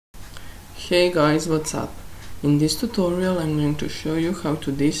Hey guys, what's up? In this tutorial I'm going to show you how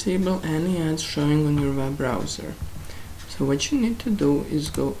to disable any ads showing on your web browser. So what you need to do is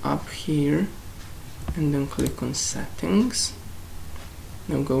go up here and then click on settings.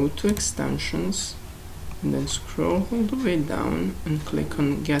 Now go to extensions and then scroll all the way down and click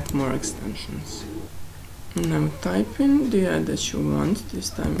on get more extensions. Now type in the ad that you want. This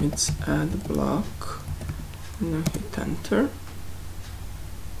time it's ad block. Now hit enter.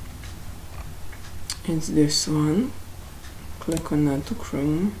 It's this one. Click on add to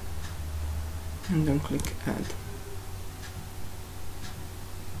Chrome and then click add.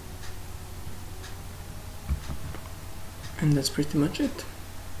 And that's pretty much it.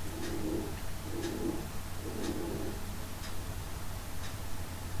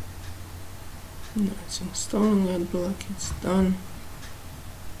 Now it's installing AdBlock, it's done.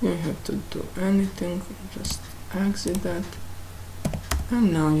 You don't have to do anything, just exit that.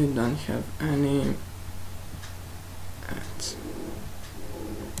 And now you don't have any ads.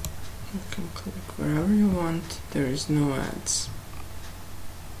 You can click wherever you want, there is no ads.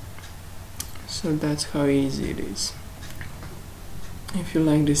 So that's how easy it is. If you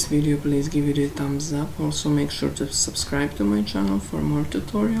like this video, please give it a thumbs up. Also make sure to subscribe to my channel for more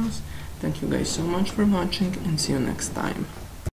tutorials. Thank you guys so much for watching and see you next time.